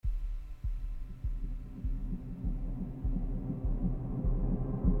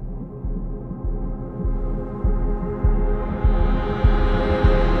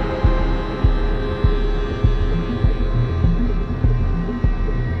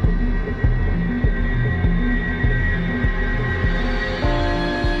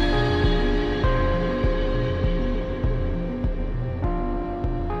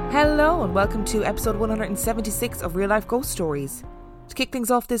Hello and welcome to episode 176 of Real Life Ghost Stories. To kick things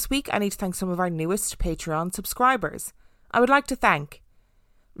off this week, I need to thank some of our newest Patreon subscribers. I would like to thank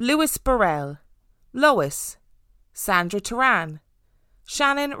Lewis Burrell, Lois, Sandra Turan,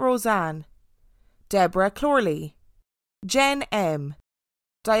 Shannon Roseanne, Deborah Clorley, Jen M,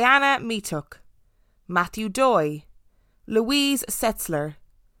 Diana Meetuck, Matthew Doy, Louise Setzler,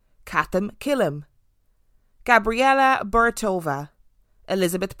 Katham Killam, Gabriella Burtova,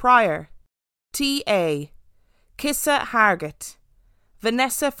 Elizabeth Pryor, T.A., Kissa Hargett,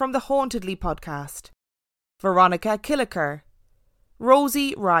 Vanessa from the Hauntedly podcast, Veronica Killiker,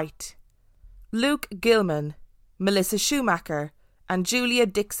 Rosie Wright, Luke Gilman, Melissa Schumacher, and Julia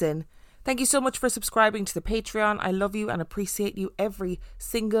Dixon. Thank you so much for subscribing to the Patreon. I love you and appreciate you every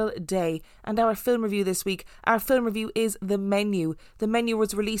single day. And our film review this week, our film review is The Menu. The Menu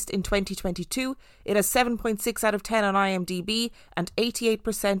was released in 2022. It has 7.6 out of 10 on IMDb and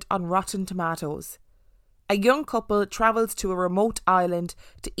 88% on Rotten Tomatoes. A young couple travels to a remote island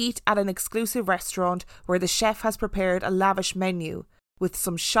to eat at an exclusive restaurant where the chef has prepared a lavish menu with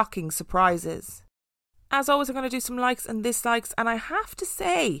some shocking surprises. As always, I'm going to do some likes and dislikes, and I have to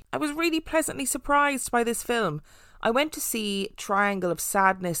say, I was really pleasantly surprised by this film. I went to see Triangle of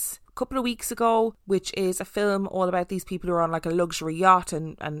Sadness a couple of weeks ago, which is a film all about these people who are on like a luxury yacht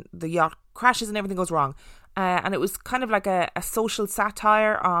and the yacht crashes and everything goes wrong. And it was kind of like a social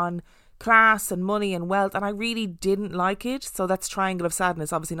satire on class and money and wealth, and I really didn't like it. So that's Triangle of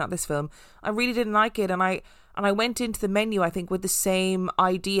Sadness, obviously not this film. I really didn't like it, and I went into The Menu, I think, with the same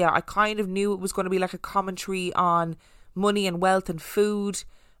idea. I kind of knew it was going to be like a commentary on money and wealth and food.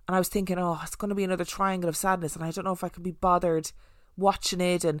 And I was thinking, oh, it's going to be another Triangle of Sadness. And I don't know if I can be bothered watching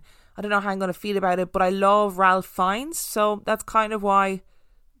it. And I don't know how I'm going to feel about it. But I love Ralph Fiennes. So that's kind of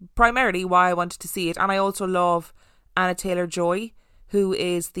primarily why I wanted to see it. And I also love Anna Taylor-Joy, who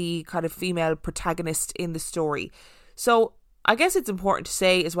is the kind of female protagonist in the story. So I guess it's important to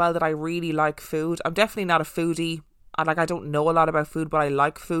say as well that I really like food. I'm definitely not a foodie. I don't know a lot about food, but I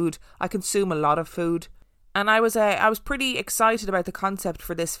like food. I consume a lot of food. And I was pretty excited about the concept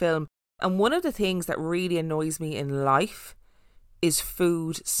for this film. And one of the things that really annoys me in life is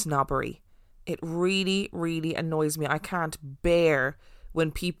food snobbery. It really, really annoys me. I can't bear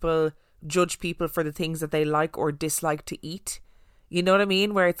when people judge people for the things that they like or dislike to eat. You know what I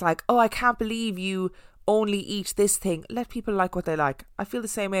mean? Where it's like, oh, I can't believe you only eat this thing. Let people like what they like. I feel the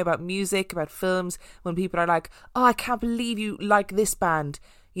same way about music, about films, when people are like, oh, I can't believe you like this band,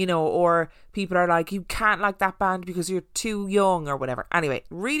 you know, or people are like, you can't like that band because you're too young or whatever. Anyway,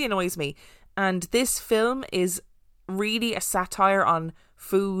 really annoys me. And this film is really a satire on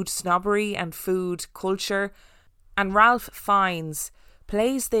food snobbery and food culture. And Ralph Fiennes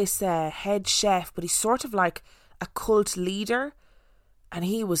plays this head chef, but he's sort of like a cult leader. And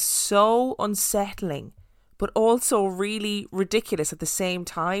he was so unsettling, but also really ridiculous at the same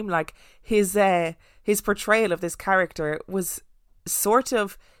time. Like his portrayal of this character was sort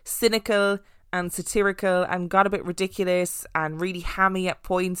of cynical and satirical and got a bit ridiculous and really hammy at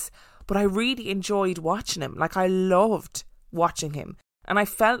points. But I really enjoyed watching him. Like I loved watching him. And I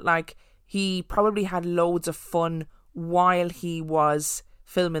felt like he probably had loads of fun while he was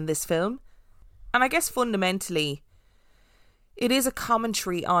filming this film. And I guess fundamentally, it is a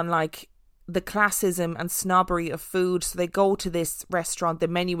commentary on like the classism and snobbery of food. So they go to this restaurant, the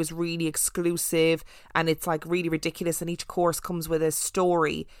menu is really exclusive and it's like really ridiculous, and each course comes with a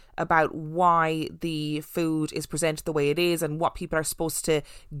story about why the food is presented the way it is and what people are supposed to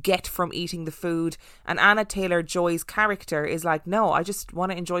get from eating the food. And Anna Taylor-Joy's character is like, no, I just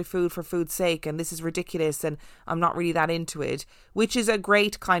want to enjoy food for food's sake, and this is ridiculous and I'm not really that into it, which is a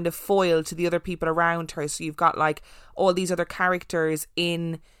great kind of foil to the other people around her. So you've got like all these other characters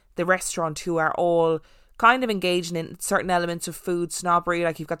in the restaurant who are all kind of engaging in certain elements of food snobbery.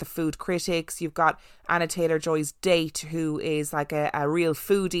 Like you've got the food critics, you've got Anna Taylor-Joy's date, who is like a real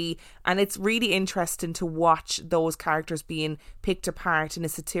foodie, and it's really interesting to watch those characters being picked apart in a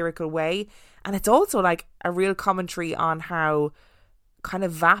satirical way. And it's also like a real commentary on how kind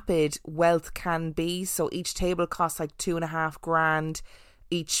of vapid wealth can be. So each table costs like $2,500.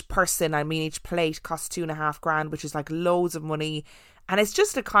 Each plate costs $2,500, which is like loads of money. And it's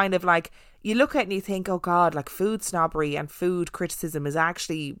just a kind of like, you look at it and you think, oh God, like food snobbery and food criticism is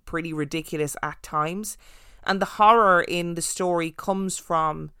actually pretty ridiculous at times. And the horror in the story comes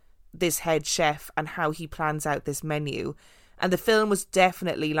from this head chef and how he plans out this menu. And the film was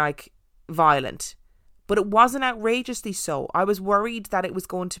definitely like violent, but it wasn't outrageously so. I was worried that it was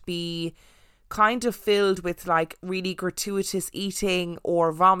going to be kind of filled with like really gratuitous eating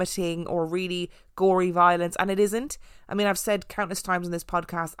or vomiting or really gory violence, and it isn't. I mean, I've said countless times on this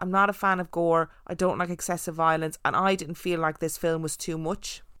podcast, I'm not a fan of gore. I don't like excessive violence, and I didn't feel like this film was too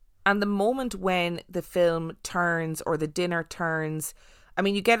much. And the moment when the film turns, or the dinner turns, I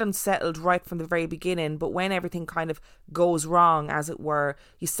mean, you get unsettled right from the very beginning, but when everything kind of goes wrong, as it were,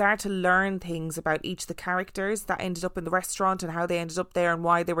 you start to learn things about each of the characters that ended up in the restaurant and how they ended up there and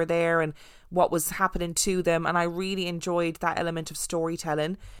why they were there and what was happening to them. And I really enjoyed that element of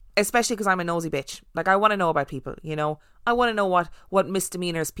storytelling, especially because I'm a nosy bitch. Like, I want to know about people, you know. I want to know what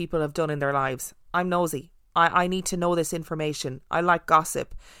misdemeanors people have done in their lives. I'm nosy. I need to know this information. I like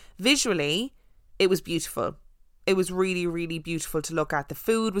gossip. Visually, it was beautiful. It was really, really beautiful to look at. The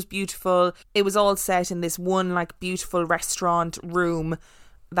food was beautiful. It was all set in this one like beautiful restaurant room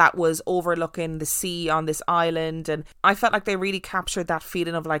that was overlooking the sea on this island. And I felt like they really captured that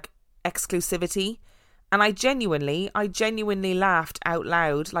feeling of like exclusivity. And I genuinely laughed out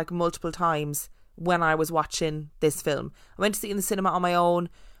loud like multiple times when I was watching this film. I went to see it in the cinema on my own,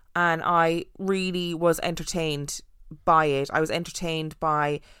 and I really was entertained by it. I was entertained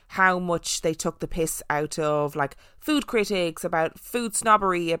by how much they took the piss out of like food critics, about food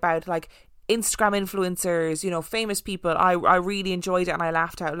snobbery, about like Instagram influencers, you know, famous people. I really enjoyed it and I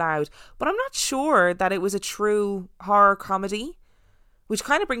laughed out loud. But I'm not sure that it was a true horror comedy, which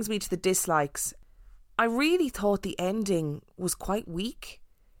kind of brings me to the dislikes. I really thought the ending was quite weak.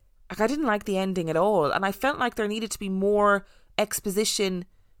 Like, I didn't like the ending at all, and I felt like there needed to be more exposition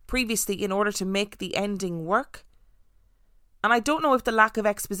previously in order to make the ending work. And I don't know if the lack of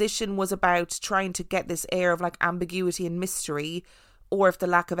exposition was about trying to get this air of like ambiguity and mystery, or if the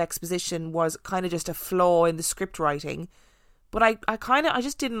lack of exposition was kind of just a flaw in the script writing. But I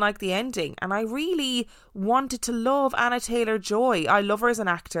just didn't like the ending. And I really wanted to love Anya Taylor-Joy. I love her as an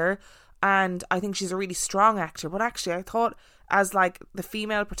actor, and I think she's a really strong actor. But actually, I thought as like the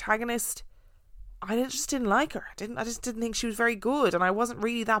female protagonist, I just didn't like her. I just didn't think she was very good, and I wasn't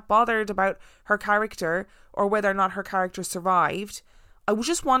really that bothered about her character or whether or not her character survived. I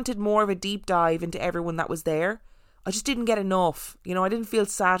just wanted more of a deep dive into everyone that was there. I just didn't get enough. You know, I didn't feel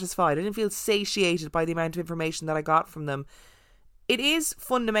satisfied. I didn't feel satiated by the amount of information that I got from them. It is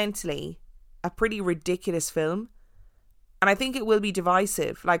fundamentally a pretty ridiculous film, and I think it will be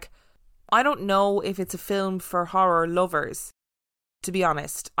divisive. Like, I don't know if it's a film for horror lovers, to be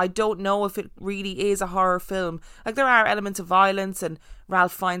honest. I don't know if it really is a horror film. Like, there are elements of violence, and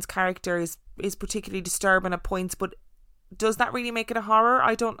Ralph Fiennes' character is particularly disturbing at points, but does that really make it a horror?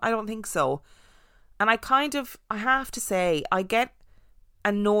 I don't think so. And I have to say, I get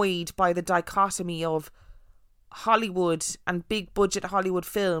annoyed by the dichotomy of Hollywood and big budget Hollywood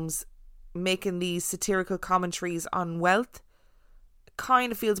films making these satirical commentaries on wealth. It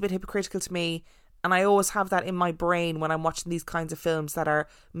kind of feels a bit hypocritical to me. And I always have that in my brain when I'm watching these kinds of films that are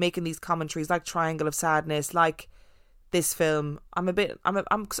making these commentaries, like Triangle of Sadness, like this film.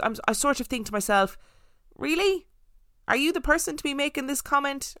 I sort of think to myself, really? Are you the person to be making this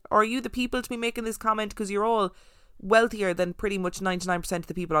comment? Or are you the people to be making this comment? Because you're all wealthier than pretty much 99% of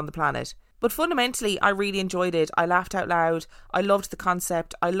the people on the planet. But fundamentally, I really enjoyed it. I laughed out loud. I loved the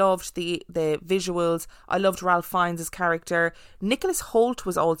concept. I loved the visuals. I loved Ralph Fiennes' character. Nicholas Hoult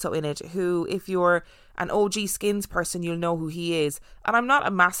was also in it, who, if you're an OG Skins person, you'll know who he is. And I'm not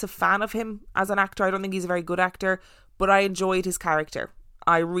a massive fan of him as an actor. I don't think he's a very good actor, but I enjoyed his character.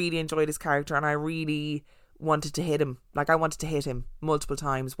 I really enjoyed his character, and I really wanted to hit him. Like, I wanted to hit him multiple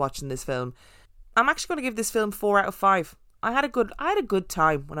times watching this film. I'm actually going to give this film 4 out of 5. I had a good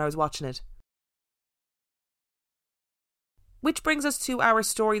time when I was watching it. Which brings us to our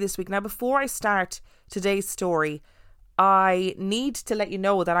story this week. Now, before I start today's story, I need to let you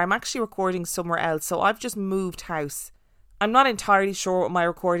know that I'm actually recording somewhere else. So I've just moved house. I'm not entirely sure what my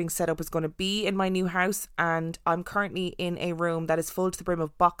recording setup is going to be in my new house, and I'm currently in a room that is full to the brim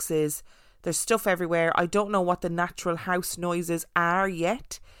of boxes. There's stuff everywhere. I don't know what the natural house noises are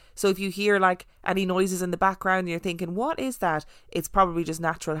yet. So if you hear like any noises in the background and you're thinking, what is that? It's probably just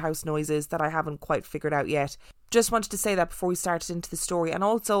natural house noises that I haven't quite figured out yet. Just wanted to say that before we started into the story. And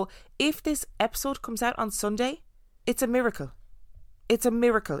also, if this episode comes out on Sunday, it's a miracle. It's a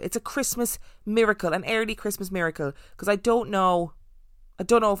miracle. It's a Christmas miracle, an early Christmas miracle. Because I don't know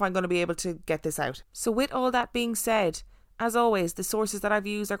if I'm going to be able to get this out. So with all that being said, as always, the sources that I've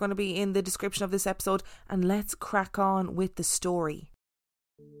used are going to be in the description of this episode. And let's crack on with the story.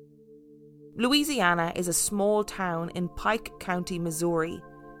 Louisiana is a small town in Pike County, Missouri.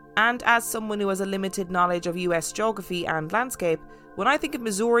 And as someone who has a limited knowledge of US geography and landscape, when I think of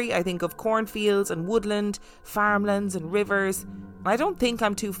Missouri, I think of cornfields and woodland, farmlands and rivers. And I don't think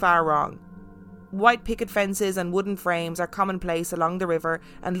I'm too far wrong. White picket fences and wooden frames are commonplace along the river,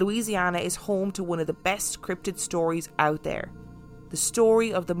 and Louisiana is home to one of the best cryptid stories out there. The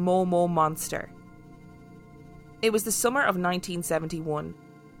story of the Momo Monster. It was the summer of 1971,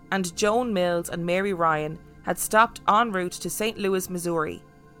 and Joan Mills and Mary Ryan had stopped en route to St. Louis, Missouri.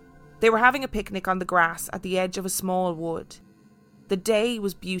 They were having a picnic on the grass at the edge of a small wood. The day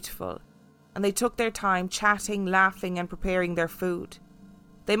was beautiful, and they took their time chatting, laughing, and preparing their food.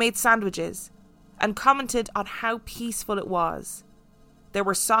 They made sandwiches and commented on how peaceful it was. There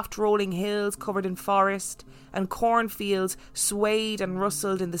were soft rolling hills covered in forest, and cornfields swayed and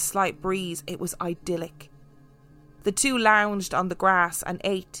rustled in the slight breeze. It was idyllic. The two lounged on the grass and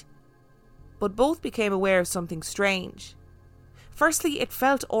ate, but both became aware of something strange. Firstly, it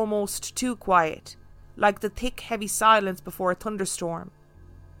felt almost too quiet, like the thick, heavy silence before a thunderstorm.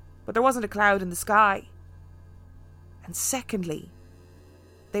 But there wasn't a cloud in the sky. And secondly,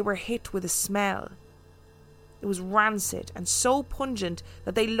 they were hit with a smell. It was rancid and so pungent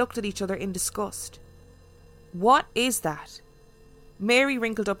that they looked at each other in disgust. "What is that?" Mary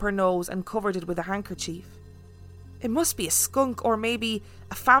wrinkled up her nose and covered it with a handkerchief. "It must be a skunk, or maybe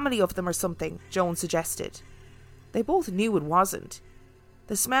a family of them or something," Joan suggested. They both knew it wasn't.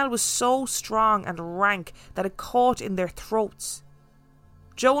 The smell was so strong and rank that it caught in their throats.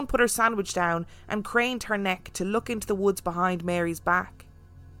 Joan put her sandwich down and craned her neck to look into the woods behind Mary's back.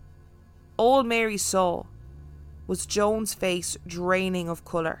 All Mary saw was Joan's face draining of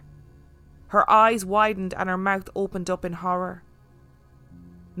colour. Her eyes widened and her mouth opened up in horror.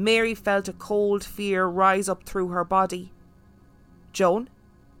 Mary felt a cold fear rise up through her body. "Joan?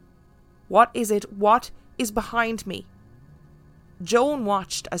 What is it? What is behind me?" Joan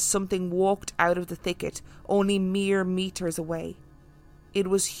watched as something walked out of the thicket only mere metres away. It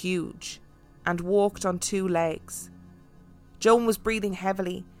was huge and walked on two legs. Joan was breathing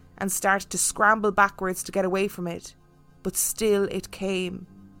heavily and started to scramble backwards to get away from it, but still it came.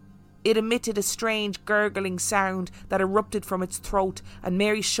 It emitted a strange gurgling sound that erupted from its throat, and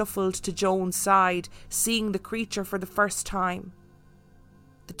Mary shuffled to Joan's side, seeing the creature for the first time.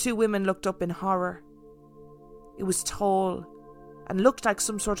 The two women looked up in horror. It was tall and looked like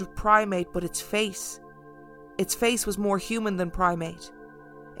some sort of primate, but its face was more human than primate.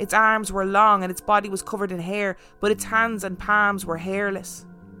 Its arms were long and its body was covered in hair, but its hands and palms were hairless.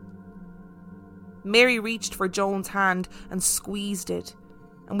 Mary reached for Joan's hand and squeezed it,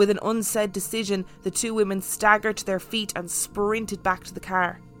 and with an unsaid decision, the two women staggered to their feet and sprinted back to the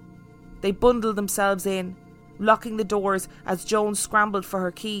car. They bundled themselves in, locking the doors as Joan scrambled for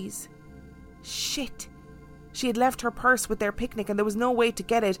her keys. Shit! She had left her purse with their picnic, and there was no way to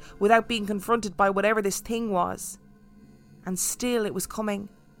get it without being confronted by whatever this thing was. And still it was coming,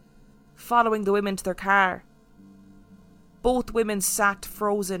 following the women to their car. Both women sat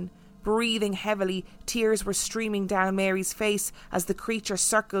frozen, breathing heavily. Tears were streaming down Mary's face as the creature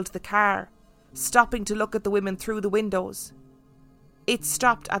circled the car, stopping to look at the women through the windows. It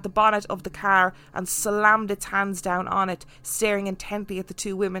stopped at the bonnet of the car and slammed its hands down on it, staring intently at the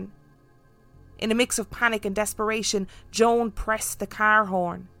two women. In a mix of panic and desperation, Joan pressed the car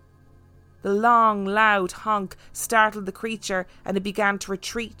horn. The long, loud honk startled the creature and it began to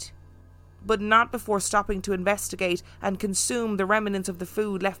retreat, but not before stopping to investigate and consume the remnants of the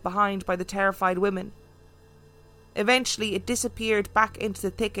food left behind by the terrified women. Eventually it disappeared back into the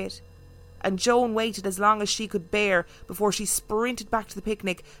thicket, and Joan waited as long as she could bear before she sprinted back to the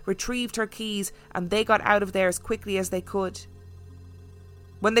picnic, retrieved her keys, and they got out of there as quickly as they could.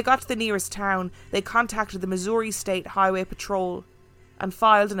 When they got to the nearest town, they contacted the Missouri State Highway Patrol and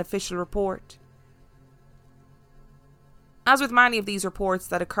filed an official report. As with many of these reports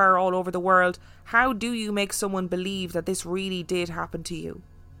that occur all over the world, how do you make someone believe that this really did happen to you?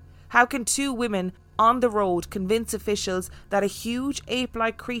 How can two women on the road convince officials that a huge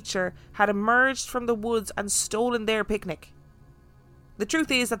ape-like creature had emerged from the woods and stolen their picnic? The truth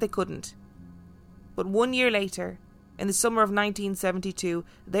is that they couldn't. But 1 year later, in the summer of 1972,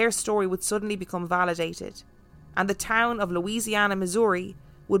 their story would suddenly become validated, and the town of Louisiana, Missouri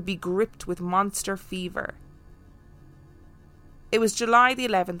would be gripped with monster fever. It was July the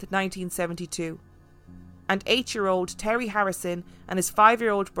 11th, 1972, and 8-year-old Terry Harrison and his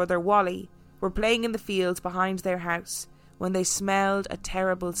 5-year-old brother Wally were playing in the fields behind their house when they smelled a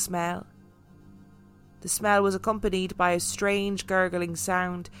terrible smell. The smell was accompanied by a strange gurgling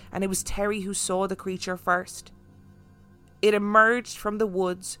sound, and it was Terry who saw the creature first. It emerged from the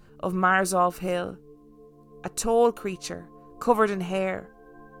woods of Marzoff Hill, a tall creature covered in hair.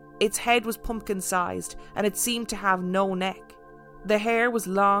 Its head was pumpkin-sized, and it seemed to have no neck. The hair was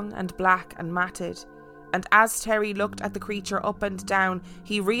long and black and matted, And as Terry looked at the creature up and down,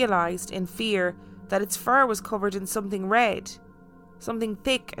 he realised in fear that its fur was covered in something red, something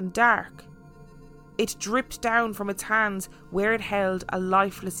thick and dark. It dripped down from its hands where it held a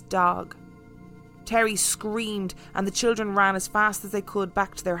lifeless dog. Terry screamed and the children ran as fast as they could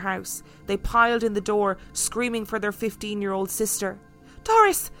back to their house. They piled in the door, screaming for their 15-year-old sister.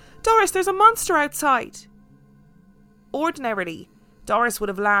 Doris! Doris, there's a monster outside! Ordinarily, Doris would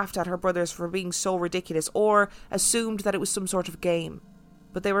have laughed at her brothers for being so ridiculous or assumed that it was some sort of game.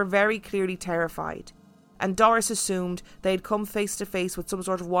 But they were very clearly terrified, and Doris assumed they had come face to face with some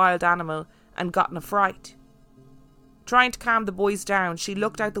sort of wild animal and gotten a fright. Trying to calm the boys down, she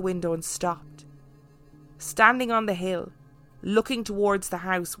looked out the window and stopped. Standing on the hill, looking towards the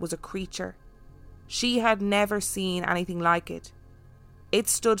house, was a creature. She had never seen anything like it. It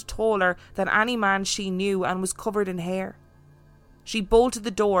stood taller than any man she knew and was covered in hair. She bolted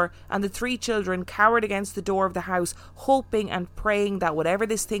the door, and the 3 children cowered against the door of the house, hoping and praying that whatever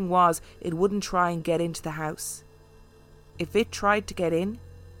this thing was, it wouldn't try and get into the house. If it tried to get in,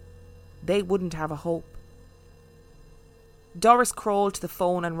 they wouldn't have a hope. Doris crawled to the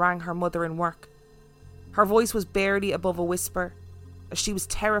phone and rang her mother in work. Her voice was barely above a whisper, as she was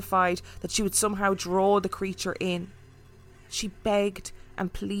terrified that she would somehow draw the creature in. She begged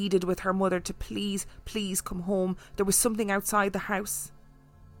and pleaded with her mother to please come home. There was something outside the house.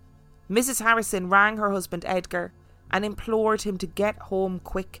 Mrs. Harrison rang her husband Edgar and implored him to get home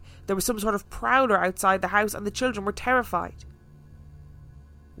quick. There was some sort of prowler outside the house and the children were terrified.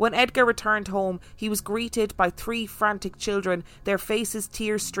 When Edgar returned home, he was greeted by 3 frantic children, their faces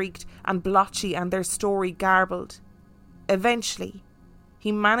tear-streaked and blotchy and their story garbled. Eventually,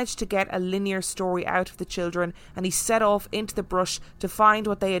 he managed to get a linear story out of the children and he set off into the brush to find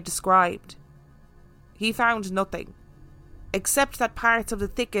what they had described. He found nothing, except that parts of the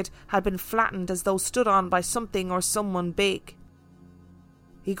thicket had been flattened as though stood on by something or someone big.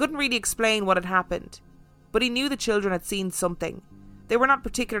 He couldn't really explain what had happened, but he knew the children had seen something. They were not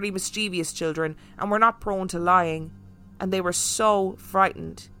particularly mischievous children and were not prone to lying, and they were so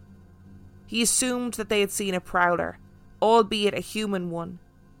frightened. He assumed that they had seen a prowler, albeit a human one,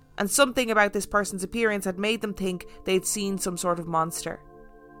 and something about this person's appearance had made them think they had seen some sort of monster.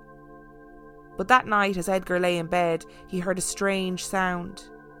 But that night, as Edgar lay in bed, he heard a strange sound.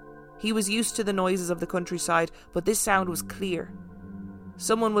 He was used to the noises of the countryside, but this sound was clear.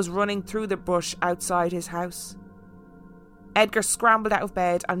 Someone was running through the brush outside his house. Edgar scrambled out of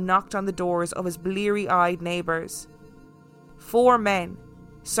bed and knocked on the doors of his bleary-eyed neighbours. 4 men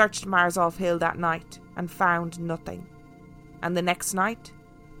searched Marzolf Hill that night and found nothing. And the next night,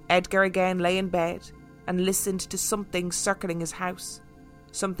 Edgar again lay in bed and listened to something circling his house.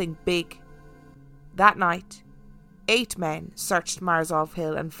 Something big. That night, 8 men searched Marzolf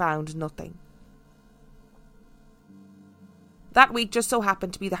Hill and found nothing. That week just so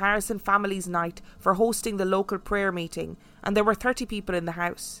happened to be the Harrison family's night for hosting the local prayer meeting, and there were 30 people in the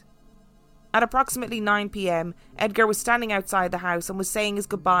house. At approximately 9 p.m, Edgar was standing outside the house and was saying his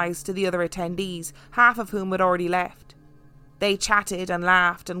goodbyes to the other attendees, half of whom had already left. They chatted and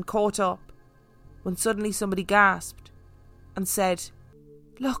laughed and caught up, when suddenly somebody gasped and said,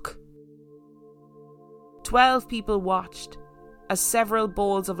 "Look." 12 people watched as several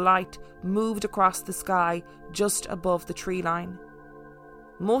balls of light moved across the sky just above the tree line.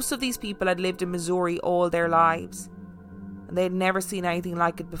 Most of these people had lived in Missouri all their lives, and they had never seen anything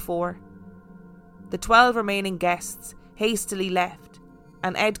like it before. The 12 remaining guests hastily left,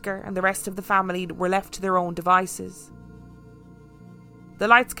 and Edgar and the rest of the family were left to their own devices. The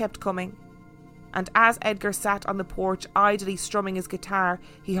lights kept coming, and as Edgar sat on the porch idly strumming his guitar,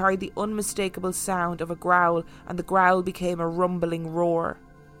 he heard the unmistakable sound of a growl, and the growl became a rumbling roar.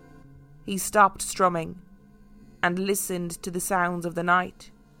 He stopped strumming and listened to the sounds of the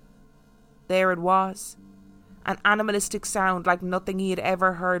night. There it was, an animalistic sound like nothing he had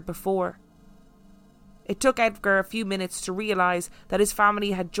ever heard before. It took Edgar a few minutes to realise that his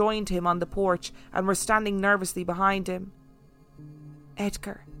family had joined him on the porch and were standing nervously behind him.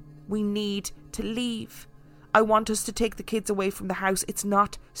 "Edgar, we need to leave. I want us to take the kids away from the house. It's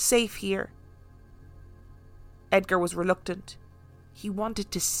not safe here." Edgar was reluctant. He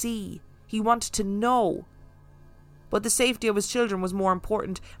wanted to see. He wanted to know. But the safety of his children was more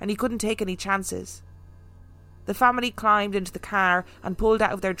important, and he couldn't take any chances. The family climbed into the car and pulled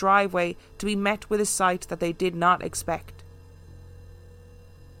out of their driveway to be met with a sight that they did not expect.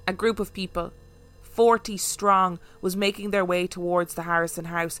 A group of people, 40 strong, was making their way towards the Harrison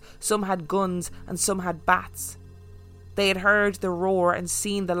house. Some had guns and some had bats. They had heard the roar and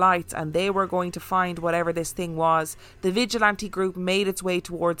seen the lights, and they were going to find whatever this thing was. The vigilante group made its way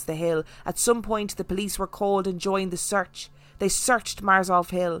towards the hill. At some point the police were called and joined the search. They searched Marzov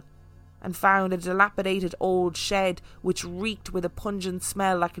Hill and found a dilapidated old shed which reeked with a pungent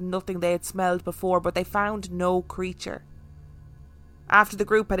smell like nothing they had smelled before, but they found no creature. After the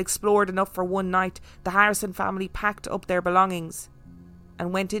group had explored enough for one night, the Harrison family packed up their belongings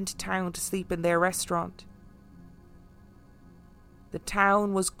and went into town to sleep in their restaurant. The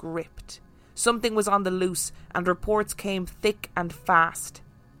town was gripped. Something was on the loose, and reports came thick and fast.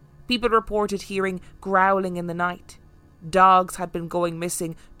 People reported hearing growling in the night. Dogs had been going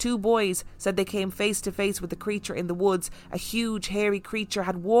missing. 2 boys said they came face to face with the creature in the woods. A huge hairy creature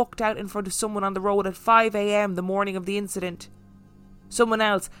had walked out in front of someone on the road at 5 a.m. the morning of the incident. Someone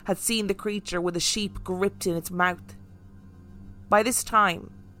else had seen the creature with a sheep gripped in its mouth. By this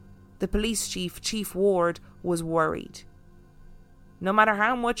time, the police chief, Chief Ward, was worried. No matter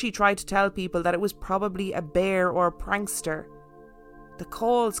how much he tried to tell people that it was probably a bear or a prankster, the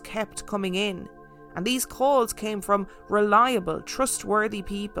calls kept coming in. And these calls came from reliable, trustworthy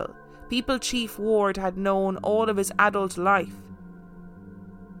people. People Chief Ward had known all of his adult life.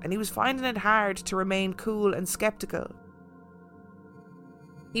 And he was finding it hard to remain cool and sceptical.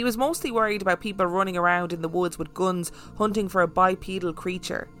 He was mostly worried about people running around in the woods with guns hunting for a bipedal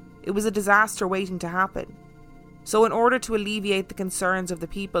creature. It was a disaster waiting to happen. So in order to alleviate the concerns of the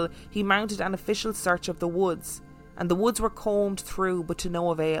people, he mounted an official search of the woods. And the woods were combed through, but to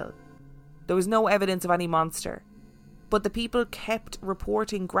no avail. There was no evidence of any monster, but the people kept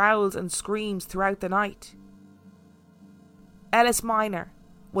reporting growls and screams throughout the night. Ellis Miner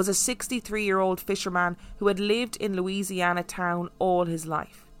was a 63-year-old fisherman who had lived in Louisiana town all his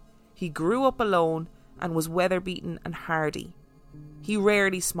life. He grew up alone and was weather-beaten and hardy. He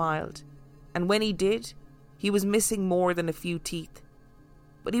rarely smiled, and when he did, he was missing more than a few teeth.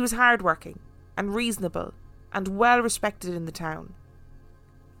 But he was hard-working and reasonable and well-respected in the town.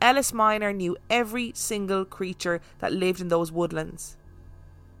 Ellis Miner knew every single creature that lived in those woodlands.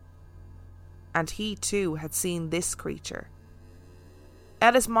 And he too had seen this creature.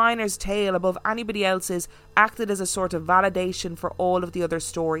 Ellis Miner's tale above anybody else's acted as a sort of validation for all of the other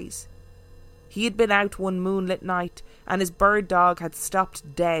stories. He had been out one moonlit night and his bird dog had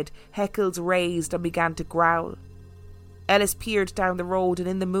stopped dead, hackles raised and began to growl. Ellis peered down the road and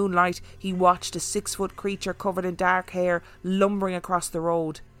in the moonlight he watched a 6-foot creature covered in dark hair lumbering across the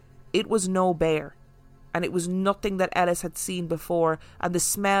road. It was no bear, and it was nothing that Ellis had seen before, and the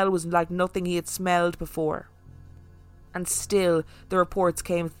smell was like nothing he had smelled before. And still the reports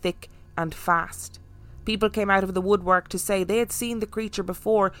came thick and fast. People came out of the woodwork to say they had seen the creature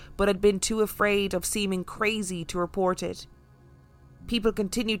before, but had been too afraid of seeming crazy to report it. People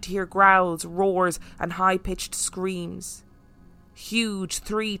continued to hear growls, roars, and high-pitched screams. Huge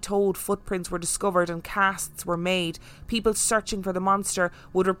 3-toed footprints were discovered and casts were made. People searching for the monster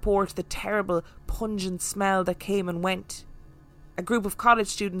would report the terrible, pungent smell that came and went. A group of college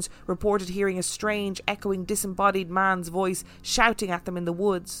students reported hearing a strange, echoing, disembodied man's voice shouting at them in the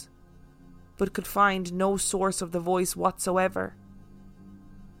woods, but could find no source of the voice whatsoever.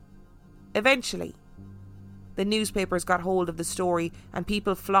 Eventually, the newspapers got hold of the story and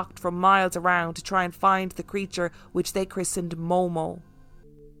people flocked from miles around to try and find the creature which they christened Momo.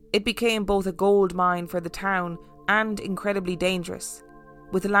 It became both a gold mine for the town and incredibly dangerous,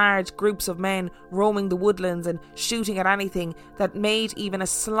 with large groups of men roaming the woodlands and shooting at anything that made even a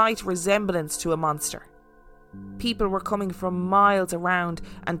slight resemblance to a monster. People were coming from miles around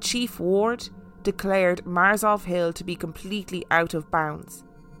and Chief Ward declared Marzov Hill to be completely out of bounds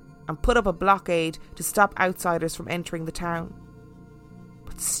and put up a blockade to stop outsiders from entering the town.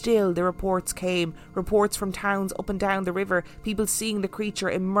 But still the reports came, reports from towns up and down the river, people seeing the creature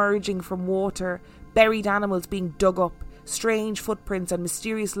emerging from water, buried animals being dug up, strange footprints and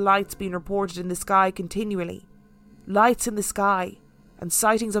mysterious lights being reported in the sky continually. Lights in the sky and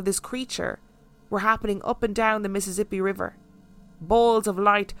sightings of this creature were happening up and down the Mississippi River. Balls of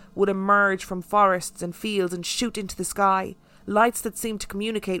light would emerge from forests and fields and shoot into the sky, lights that seemed to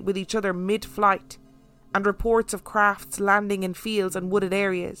communicate with each other mid-flight, and reports of crafts landing in fields and wooded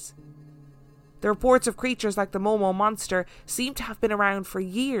areas. The reports of creatures like the Momo monster seemed to have been around for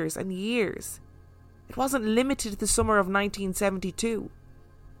years and years. It wasn't limited to the summer of 1972.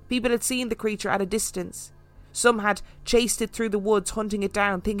 People had seen the creature at a distance. Some had chased it through the woods, hunting it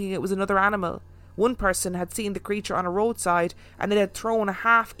down, thinking it was another animal. One person had seen the creature on a roadside and it had thrown a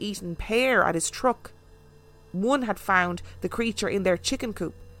half-eaten pear at his truck. One had found the creature in their chicken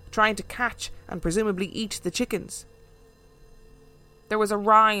coop, trying to catch and presumably eat the chickens. There was a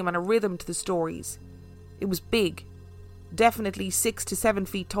rhyme and a rhythm to the stories. It was big, Definitely 6 to 7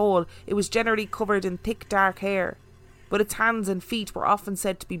 feet tall, it was generally covered in thick dark hair, but its hands and feet were often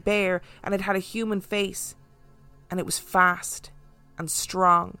said to be bare, and it had a human face. And it was fast and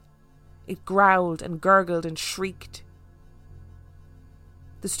strong. It growled and gurgled and shrieked.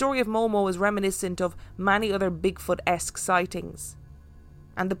 The story of Momo is reminiscent of many other Bigfoot-esque sightings,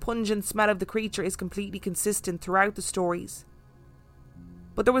 and the pungent smell of the creature is completely consistent throughout the stories.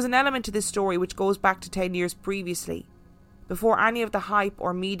 But there was an element to this story which goes back to 10 years previously, before any of the hype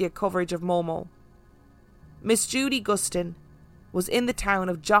or media coverage of Momo. Miss Judy Gustin was in the town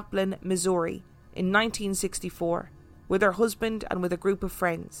of Joplin, Missouri in 1964 with her husband and with a group of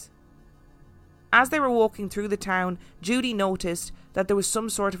friends. As they were walking through the town, Judy noticed that there was some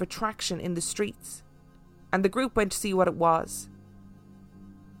sort of attraction in the streets, and the group went to see what it was.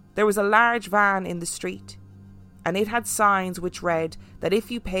 There was a large van in the street, and it had signs which read that if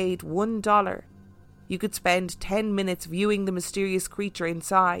you paid $1, you could spend 10 minutes viewing the mysterious creature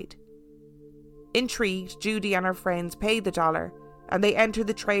inside. Intrigued, Judy and her friends paid the $1, and they entered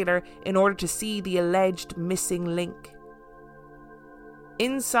the trailer in order to see the alleged missing link.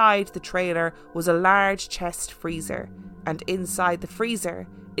 Inside the trailer was a large chest freezer, and inside the freezer,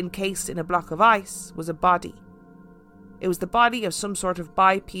 encased in a block of ice, was a body. It was the body of some sort of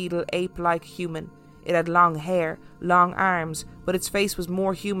bipedal ape-like human. It had long hair, long arms, but its face was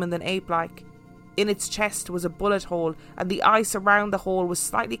more human than ape-like. In its chest was a bullet hole, and the ice around the hole was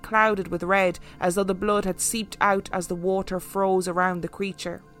slightly clouded with red, as though the blood had seeped out as the water froze around the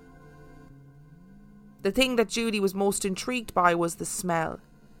creature. The thing that Judy was most intrigued by was the smell.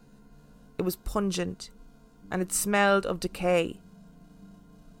 It was pungent, and it smelled of decay.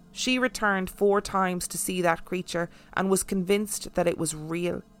 She returned 4 times to see that creature and was convinced that it was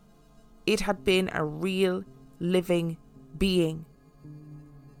real. It had been a real, living being.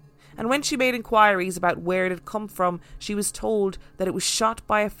 And when she made inquiries about where it had come from, she was told that it was shot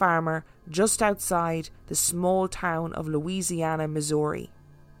by a farmer just outside the small town of Louisiana, Missouri.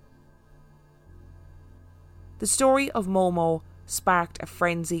 The story of Momo sparked a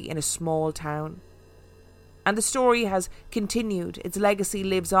frenzy in a small town. And the story has continued. Its legacy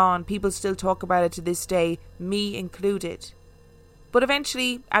lives on. People still talk about it to this day, me included. But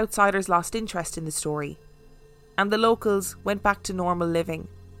eventually, outsiders lost interest in the story, and the locals went back to normal living.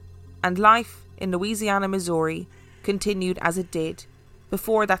 And life in Louisiana, Missouri continued as it did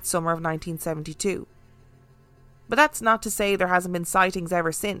before that summer of 1972. But that's not to say there hasn't been sightings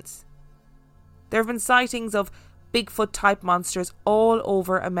ever since. There have been sightings of Bigfoot-type monsters all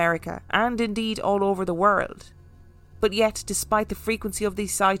over America, and indeed all over the world. But yet, despite the frequency of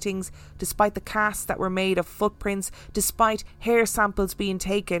these sightings, despite the casts that were made of footprints, despite hair samples being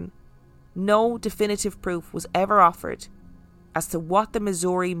taken, no definitive proof was ever offered as to what the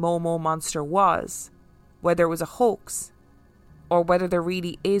Missouri Momo monster was, whether it was a hoax, or whether there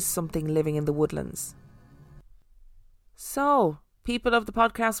really is something living in the woodlands. So, people of the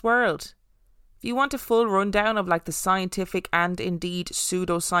podcast world, if you want a full rundown of the scientific and indeed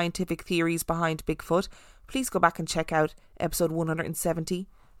pseudo-scientific theories behind Bigfoot, please go back and check out episode 170,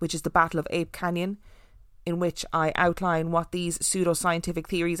 which is the Battle of Ape Canyon, in which I outline what these pseudo-scientific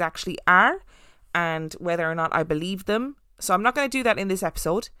theories actually are and whether or not I believe them. So I'm not going to do that in this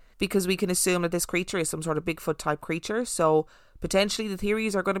episode because we can assume that this creature is some sort of Bigfoot type creature. So potentially the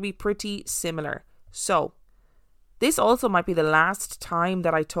theories are going to be pretty similar. So this also might be the last time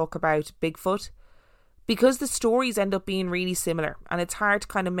that I talk about Bigfoot, because the stories end up being really similar, and it's hard to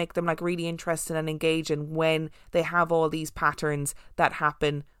kind of make them really interesting and engaging when they have all these patterns that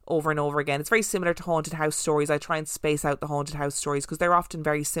happen over and over again. It's very similar to haunted house stories. I try and space out the haunted house stories because they're often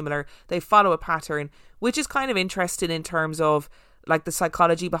very similar. They follow a pattern, which is kind of interesting in terms of the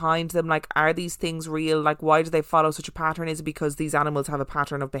psychology behind them. Are these things real? Why do they follow such a pattern? Is it because these animals have a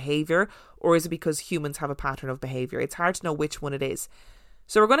pattern of behaviour, or is it because humans have a pattern of behaviour? It's hard to know which one it is.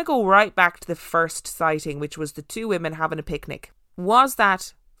 So we're going to go right back to the first sighting, which was the 2 women having a picnic. Was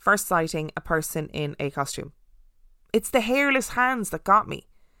that first sighting a person in a costume? It's the hairless hands that got me.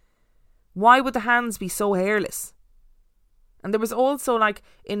 Why would the hands be so hairless? And there was also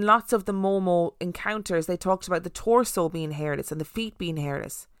in lots of the Momo encounters, they talked about the torso being hairless and the feet being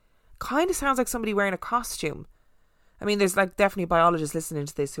hairless. Kind of sounds like somebody wearing a costume. I mean, there's definitely biologists listening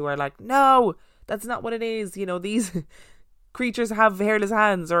to this who are no, that's not what it is. These creatures have hairless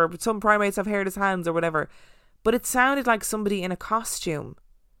hands, or some primates have hairless hands or whatever. But it sounded like somebody in a costume.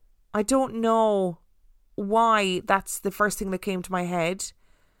 I don't know why that's the first thing that came to my head.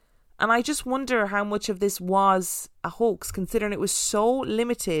 And I just wonder how much of this was a hoax, considering it was so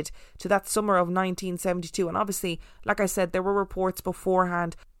limited to that summer of 1972. And obviously, like I said, there were reports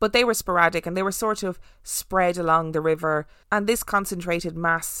beforehand, but they were sporadic and they were sort of spread along the river. And this concentrated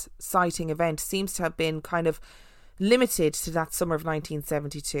mass sighting event seems to have been kind of limited to that summer of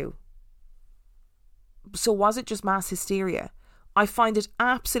 1972. So was it just mass hysteria? I find it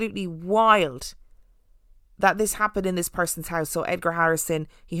absolutely wild that this happened in this person's house. So Edgar Harrison,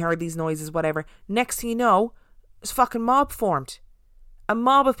 he heard these noises, whatever. Next thing you know, this fucking mob formed. A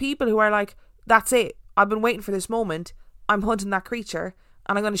mob of people who are like, that's it. I've been waiting for this moment. I'm hunting that creature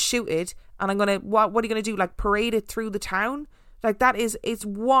and I'm going to shoot it. And I'm going to, what are you going to do? Like parade it through the town? Like it's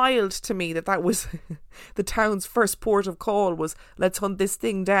wild to me that was the town's first port of call was, let's hunt this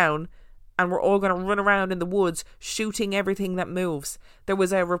thing down. And we're all going to run around in the woods shooting everything that moves. There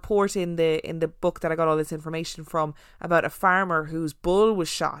was a report in the book that I got all this information from about a farmer whose bull was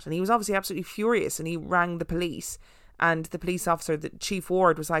shot. And he was obviously absolutely furious and he rang the police. And the police officer, the Chief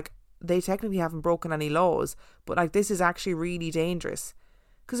Ward, was like, they technically haven't broken any laws. But like, this is actually really dangerous.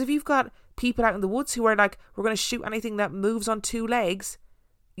 Because if you've got people out in the woods who are like, we're going to shoot anything that moves on two legs,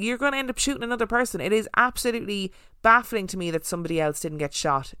 you're going to end up shooting another person. It is absolutely baffling to me that somebody else didn't get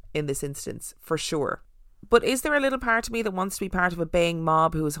shot in this instance, for sure. But is there a little part of me that wants to be part of a baying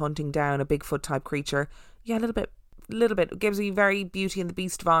mob who is hunting down a Bigfoot type creature? Yeah, a little bit. It gives me very Beauty and the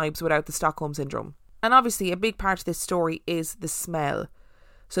Beast vibes without the Stockholm Syndrome. And obviously a big part of this story is the smell.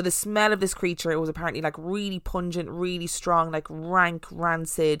 So the smell of this creature, it was apparently like really pungent, really strong, like rank,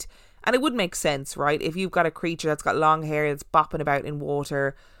 rancid. And it would make sense, right? If you've got a creature that's got long hair that's bopping about in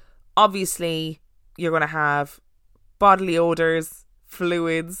water, obviously you're going to have bodily odours,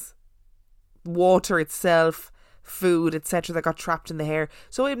 fluids, water itself, food, etc. that got trapped in the hair.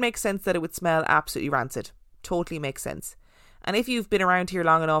 So it makes sense that it would smell absolutely rancid. Totally makes sense. And if you've been around here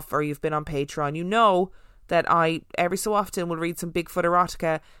long enough or you've been on Patreon, you know that I every so often will read some Bigfoot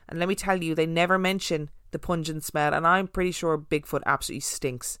erotica, and let me tell you, they never mention the pungent smell, and I'm pretty sure Bigfoot absolutely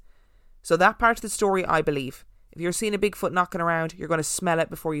stinks. So that part of the story, I believe. If you're seeing a Bigfoot knocking around, you're going to smell it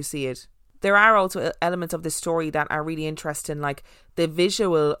before you see it. There are also elements of this story that are really interesting, like the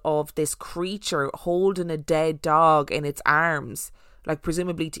visual of this creature holding a dead dog in its arms, like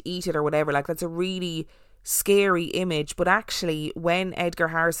presumably to eat it or whatever. Like that's a really scary image. But actually, when Edgar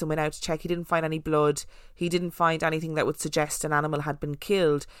Harrison went out to check, he didn't find any blood. He didn't find anything that would suggest an animal had been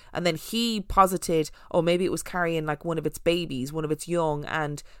killed. And then he posited, oh, maybe it was carrying like one of its babies, one of its young,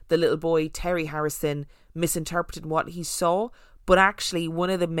 and the little boy, Terry Harrison, misinterpreted what he saw. But actually, one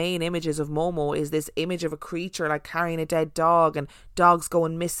of the main images of Momo is this image of a creature like carrying a dead dog and dogs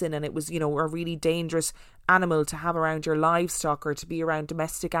going missing. And it was, a really dangerous animal to have around your livestock or to be around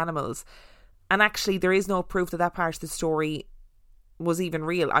domestic animals. And actually, there is no proof that that part of the story was even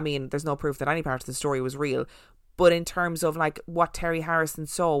real. I mean, there's no proof that any part of the story was real. But in terms of like what Terry Harrison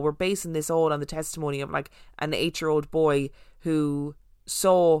saw, we're basing this all on the testimony of like an 8-year-old boy who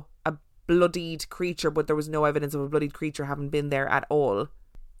saw a bloodied creature, but there was no evidence of a bloodied creature having been there at all.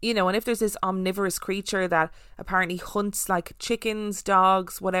 And if there's this omnivorous creature that apparently hunts like chickens,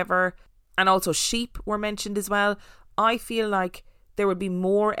 dogs, whatever, and also sheep were mentioned as well, I feel like there would be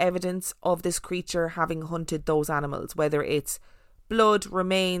more evidence of this creature having hunted those animals, whether it's blood,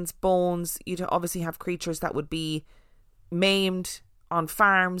 remains, bones. You'd obviously have creatures that would be maimed on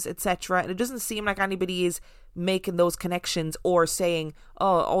farms, etc. And it doesn't seem like anybody is making those connections or saying,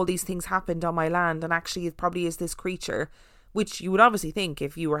 oh, all these things happened on my land, and actually it probably is this creature, which you would obviously think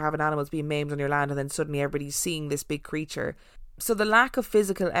if you were having animals being maimed on your land and then suddenly everybody's seeing this big creature. So the lack of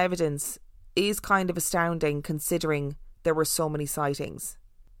physical evidence is kind of astounding considering there were so many sightings.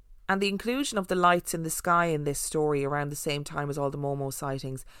 And the inclusion of the lights in the sky in this story around the same time as all the Momo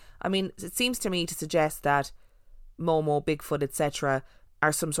sightings, I mean, it seems to me to suggest that Momo, Bigfoot, etc.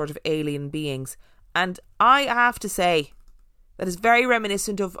 are some sort of alien beings. And I have to say, that is very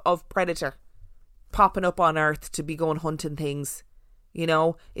reminiscent of Predator popping up on Earth to be going hunting things.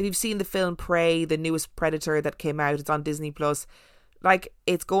 If you've seen the film Prey, the newest Predator that came out, it's on Disney Plus. Like,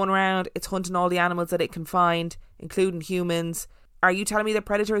 it's going around, it's hunting all the animals that it can find, including humans. Are you telling me that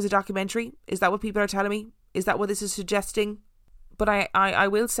Predator is a documentary? Is that what people are telling me? Is that what this is suggesting? But I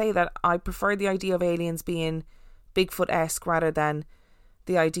will say that I prefer the idea of aliens being Bigfoot-esque rather than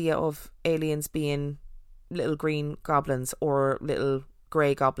the idea of aliens being little green goblins or little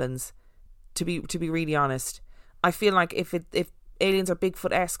grey goblins. To be really honest, I feel like if aliens are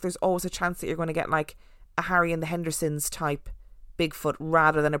Bigfoot-esque, there's always a chance that you're going to get like a Harry and the Hendersons type Bigfoot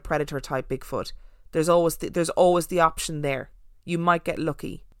rather than a Predator type Bigfoot. There's always the option there. You might get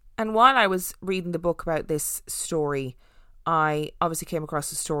lucky. And while I was reading the book about this story, I obviously came across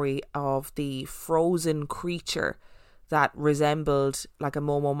the story of the frozen creature that resembled like a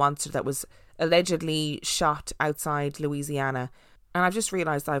Momo monster that was allegedly shot outside Louisiana. And I've just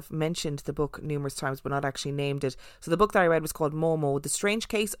realised I've mentioned the book numerous times but not actually named it. So the book that I read was called Momo, The Strange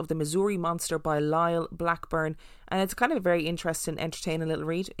Case of the Missouri Monster by Lyle Blackburn. And it's kind of a very interesting, entertaining little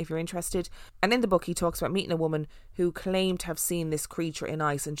read if you're interested. And in the book he talks about meeting a woman who claimed to have seen this creature in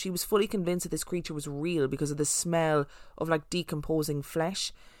ice. And she was fully convinced that this creature was real because of the smell of like decomposing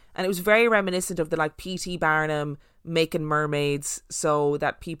flesh. And it was very reminiscent of the like P.T. Barnum making mermaids so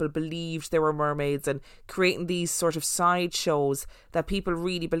that people believed there were mermaids and creating these sort of sideshows that people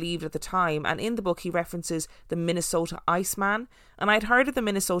really believed at the time. And in the book he references the Minnesota Iceman. And I'd heard of the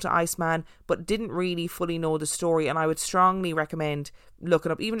Minnesota Iceman but didn't really fully know the story, and I would strongly recommend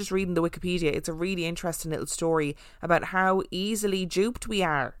looking up, even just reading the Wikipedia. It's a really interesting little story about how easily duped we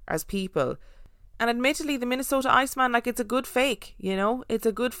are as people. And admittedly, the Minnesota Iceman, like, it's a good fake, you know? It's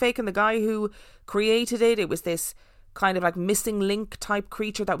a good fake, and the guy who created it was this kind of like missing link type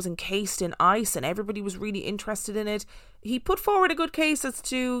creature that was encased in ice, and everybody was really interested in it. He put forward a good case as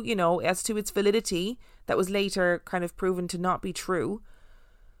to, you know, as to its validity that was later kind of proven to not be true.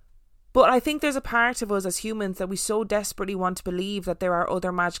 But I think there's a part of us as humans that we so desperately want to believe that there are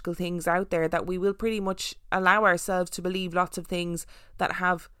other magical things out there that we will pretty much allow ourselves to believe lots of things that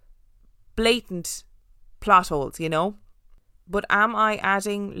have blatant plot holes, you know. But am I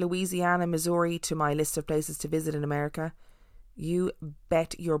adding Louisiana, Missouri to my list of places to visit in America? You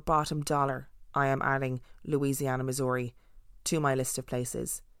bet your bottom dollar I am adding Louisiana, Missouri to my list of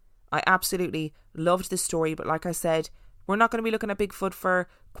places. I absolutely loved this story, but like I said, we're not going to be looking at Bigfoot for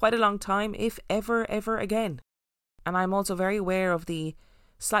quite a long time, if ever again. And I'm also very aware of the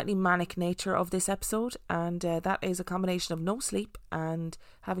slightly manic nature of this episode, and that is a combination of no sleep and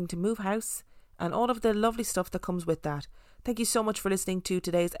having to move house and all of the lovely stuff that comes with that. Thank you so much for listening to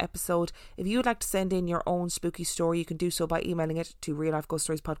today's episode. If you would like to send in your own spooky story, you can do so by emailing it to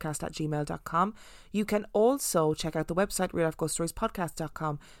reallifeghoststoriespodcast@gmail.com. You can also check out the website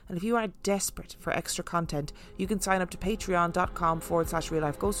reallifeghoststoriespodcast.com. And if you are desperate for extra content, you can sign up to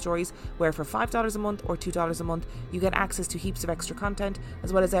patreon.com/reallifeghoststories, where for $5 a month or $2 a month, you get access to heaps of extra content,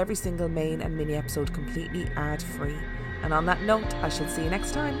 as well as every single main and mini episode completely ad-free. And on that note, I shall see you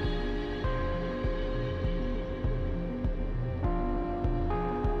next time.